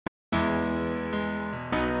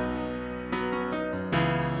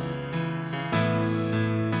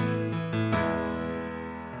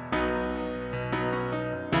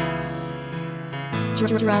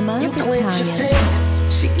Rahmann You clench your fist,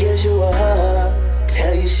 she gives you a hug.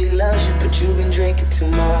 Tell you she loves you, but you've been drinking too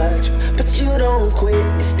much. But you don't quit,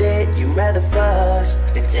 instead you rather fuss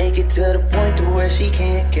than take it to the point to where she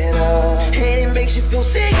can't get up. And it makes you feel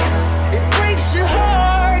sick, it breaks your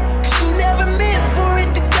heart, cause you never meant for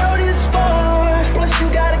it to go this far. Plus you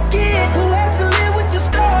got a kid who has to live with the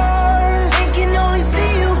scars and can only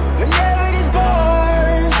see you whenever there's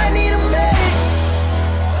bars. I need a medic,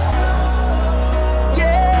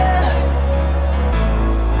 yeah,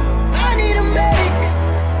 I need a medic.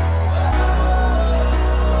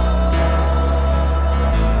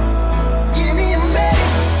 Give me a medic,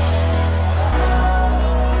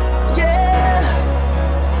 yeah,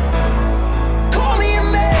 call me a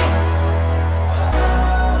medic.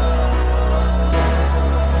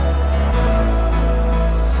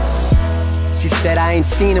 She said I ain't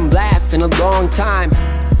seen him laugh in a long time.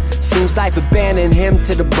 Seems life abandoned him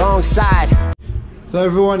to the wrong side. Hello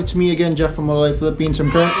everyone, it's me again, Jeff from Malay, Philippines.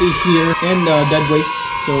 I'm currently here in Deadways,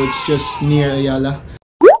 so it's just near Ayala.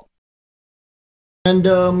 And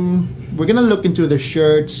we're gonna look into the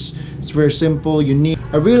shirts. It's very simple, unique.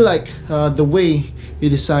 I really like the way he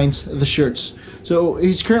designs the shirts. So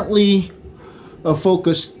he's currently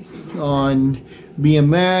focused on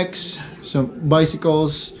BMX, some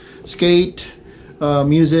bicycles, skate,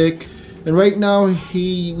 music, and right now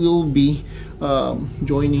he will be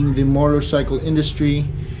joining the motorcycle industry,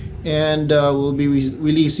 and will be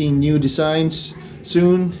releasing new designs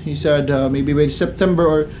soon. He said maybe by September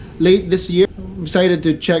or late this year. I'm excited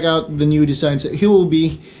to check out the new designs that he will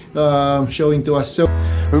be showing to us. So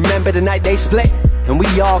Remember the night they split and we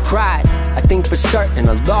all cried. I think for certain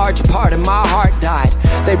a large part of my heart died.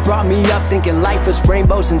 They brought me up thinking life was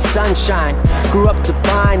rainbows and sunshine. Grew up to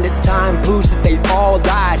find that time proves that they all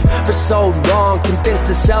died. For so long, convinced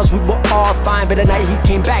ourselves we were all fine. But the night he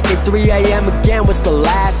came back at 3 AM again was the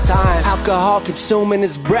last time. Alcohol consuming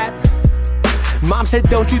his breath. Mom said,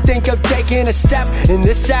 don't you think of taking a step in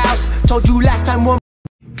this house? Told you last time one.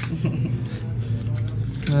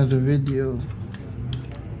 the video.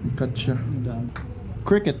 Gotcha.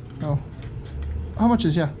 Cricket. Oh. How much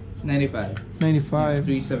is 95. 95.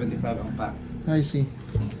 375 ang pack. I see.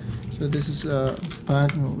 So this is a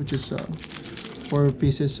pack, which is 4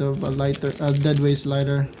 pieces of a lighter, Deadways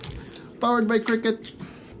lighter, powered by Cricket.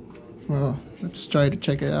 Well, let's try to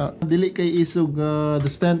check it out. Dili kay isog, the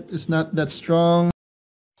stent is not that strong.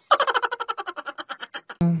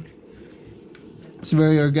 It's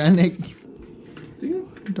very organic.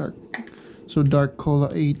 Dark. So dark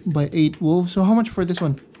cola 8 by 8 wolves. So how much for this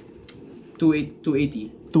one?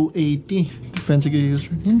 280. 280. Depends on the user.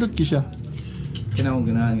 Hindot ki siya. Kinakong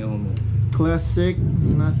nga mo. Classic,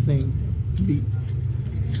 nothing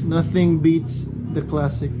beats the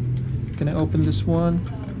classic. Can I open this one?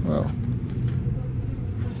 Wow.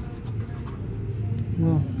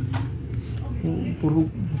 Wow. Puro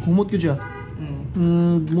kumot ko siya.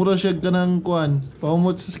 Mura siya ganang kuan.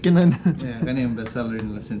 Paumot sa skinan. Yeah, kani yung bestseller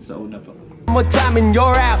nila since sa una pa. One more time and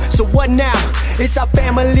you're out. So what now? It's our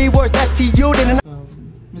family worth less to you than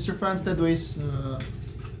Mr. Franz Deadways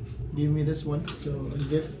gave me this one. So a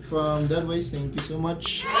gift from Deadways. Thank you so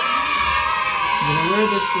much. I'm gonna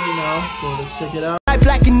wear this right now. So let's check it out. I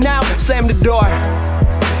blacking out, slam the door,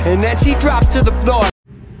 and then she dropped to the floor.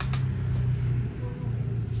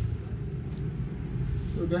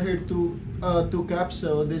 We got here two caps.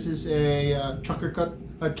 So this is a trucker cut,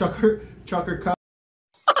 trucker cup,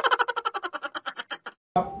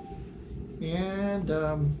 and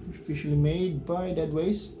officially made by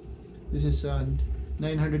Deadways. This is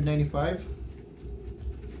 995.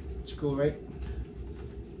 It's cool, right?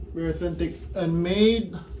 Very authentic and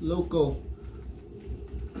made local,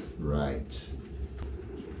 right?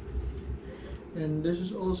 And this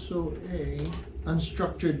is also a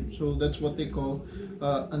unstructured, so that's what they call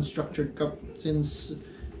unstructured cup, since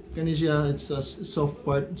Canisia, it's a soft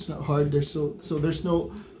part, it's not hard. There's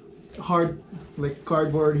no hard like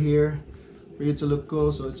cardboard here for you to look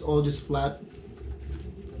cool, so it's all just flat.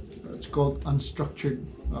 It's called unstructured.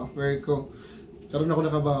 Oh, very cool. Karoon ako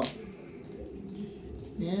nakabaw.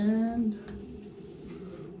 And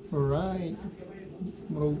alright,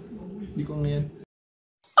 di ko ngayon.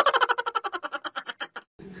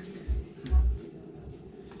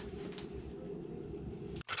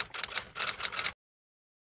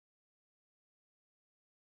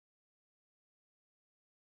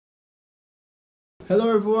 Hello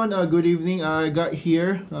everyone, good evening. I got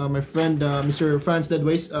here my friend Mr. Franz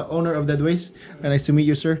Deadways, owner of Deadways. Nice to meet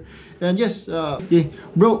you, sir. And yes, yeah,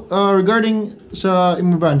 bro, regarding sa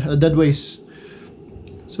imong brand, Deadways.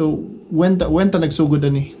 So when ta nagsugod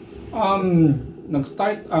ani?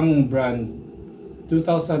 Nag-start ang brand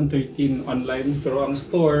 2013 online, pero ang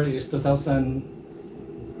store is 2016,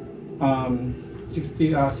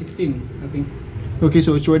 I think. Okay,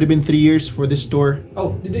 so it's already been 3 years for this store.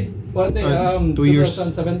 Oh, did it? One day, 2 years.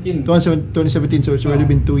 2017. 2017, so it's already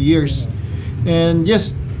been 2 years. And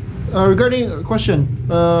yes, regarding a question,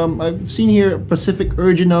 I've seen here Pacific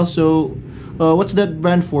Original. So, what's that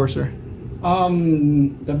brand for, sir?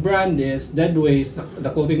 The brand is Deadways, the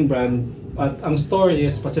clothing brand, but ang store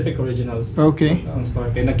is Pacific Originals. Okay. Ang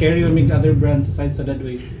store. Kaya na-carry yung other brands aside sa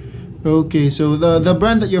Deadways. Okay, so the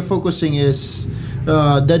brand that you're focusing is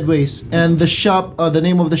Deadways, and the shop, the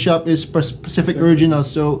name of the shop is Pacific Originals.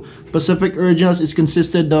 So Pacific Originals is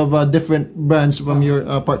consisted of different brands from your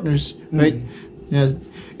partners, right? Yes.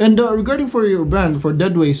 And regarding for your brand for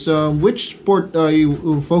Deadways, which sport are you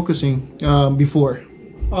focusing before?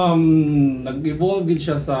 Nag-evolve din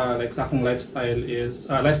siya sa like sa akong lifestyle is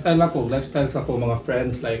lifestyle sa ako mga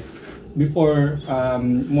friends like before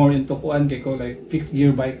more into kuan kay ko like fixed gear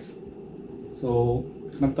bikes. So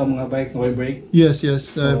nagta mga bikes na way brake. Yes,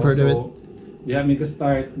 I've heard of it. Yeah, me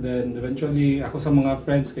start then eventually ako sa mga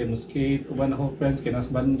friends kay mo skate, uban ako friends kay nas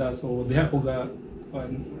banda, so diha ko ga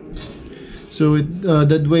kuan. So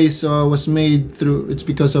Deadways was made through, it's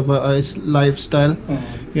because of its lifestyle.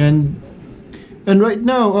 And right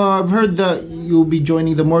now, I've heard that you'll be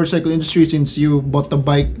joining the motorcycle industry since you bought the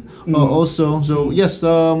bike also. So yes,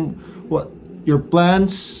 what your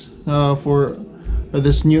plans for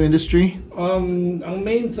this new industry? Ang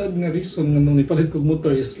main sad nga reason nga nung ipalit kog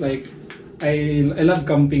motor is like I love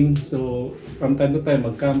camping, so from time to time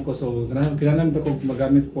mag-camp ko, so ganahan ko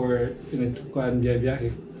magamit for kuan biyahe.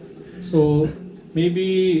 So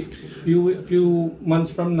maybe few months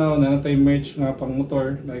from now na natay merch nga pang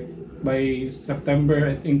motor, like by September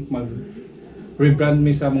I think mag-rebrand me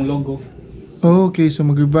sa among logo. Okay, so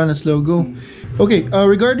mag-rebrand as logo. Okay,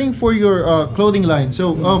 regarding for your clothing line,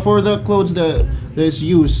 so for the clothes that is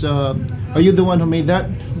used, are you the one who made that?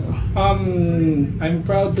 I'm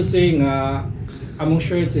proud to say nga among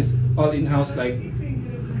shirts is all in-house, like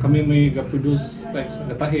kami may ga-produce like sa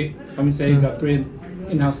gatahi, kami sa ga-print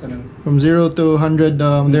in-house na. From 0 to 100,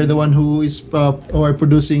 they're the one who is or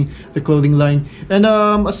producing the clothing line. And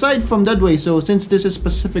aside from Deadway, so since this is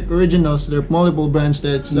Pacific Originals, there are multiple brands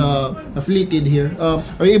that's affiliated here.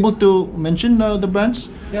 Are you able to mention the brands?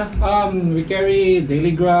 Yeah, we carry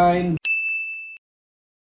Daily Grind,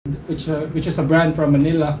 which is a brand from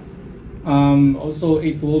Manila. Also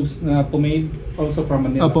 8 Wolves pomade, also from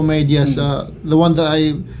Manila. Pomade, yes. The one that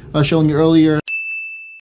I shown you earlier.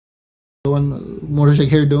 The one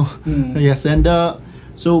motorcycle hairdo. Yes, and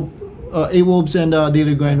so 8 Wolves and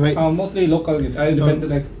Daily Grind, right? Mostly local. I depend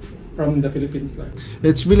like from the Philippines. Like.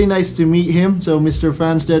 It's really nice to meet him. So Mr.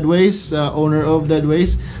 Franz Deadways, owner of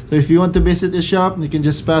Deadways. So if you want to visit his shop, you can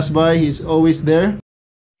just pass by. He's always there.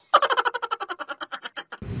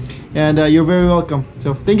 And you're very welcome.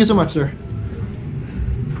 So thank you so much, sir.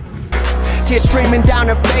 Tears streaming down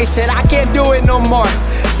her face, said I can't do it no more.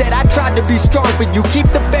 Said I tried to be strong for you, keep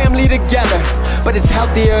the family together, but it's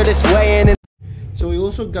healthier this way. And so we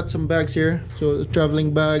also got some bags here. So a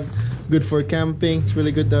traveling bag, good for camping. It's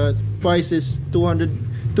really good. The price is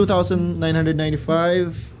 $2,995.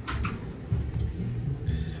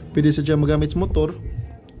 Pwede sa dyan magamit sa motor.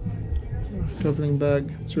 Traveling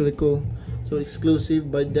bag. It's really cool. So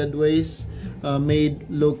exclusive by Deadways, made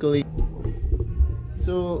locally.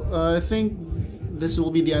 So I think this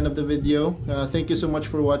will be the end of the video. Thank you so much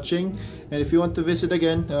for watching, and if you want to visit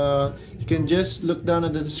again, you can just look down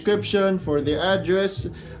in the description for their address.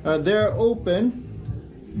 They're open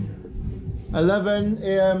 11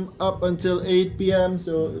 a.m. up until 8 p.m.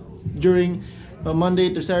 so during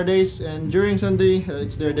Monday to Saturdays, and during Sunday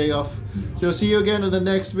it's their day off. So see you again in the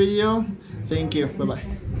next video. Thank you. Bye bye.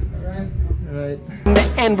 Alright.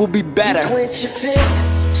 the end will be better. You clench your fist,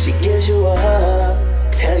 she gives you a hug.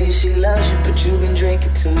 Tell you she loves you, but you've been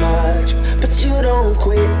drinking too much. But you don't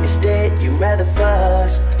quit, instead you rather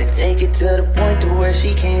fuss than take it to the point to where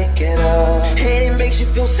she can't get up. And it makes you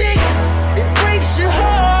feel sick, it breaks your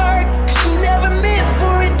heart.